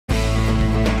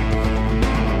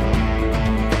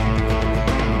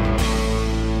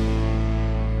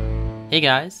Hey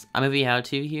guys, iMovie How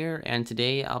To here, and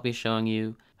today I'll be showing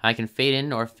you how I can fade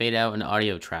in or fade out an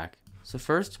audio track. So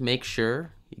first, make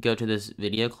sure you go to this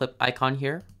video clip icon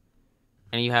here,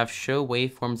 and you have Show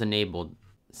Waveforms enabled.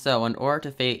 So in order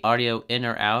to fade audio in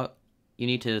or out, you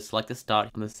need to select this dot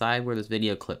on the side where this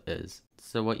video clip is.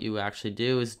 So what you actually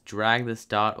do is drag this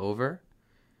dot over,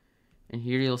 and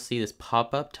here you'll see this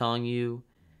pop-up telling you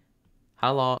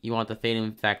how long you want the fade in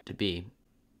effect to be.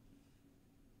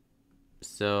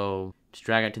 So to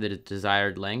drag it to the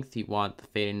desired length, you want the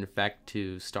fade-in effect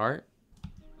to start.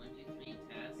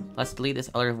 Let's delete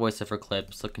this other voiceover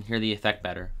clip so you can hear the effect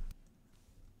better.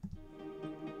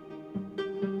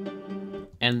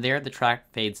 And there the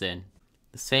track fades in.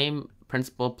 The same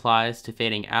principle applies to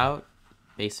fading out.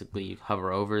 Basically, you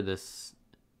hover over this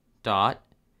dot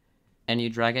and you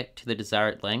drag it to the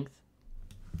desired length,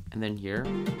 and then here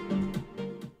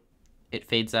it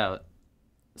fades out.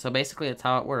 So basically that's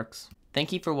how it works.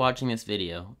 Thank you for watching this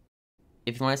video.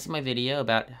 If you want to see my video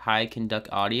about how I can duck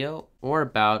audio or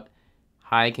about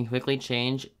how I can quickly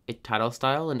change a title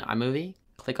style in iMovie,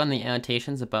 click on the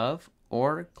annotations above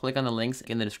or click on the links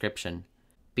in the description.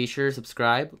 Be sure to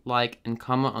subscribe, like, and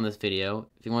comment on this video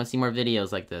if you want to see more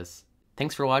videos like this.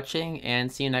 Thanks for watching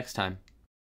and see you next time.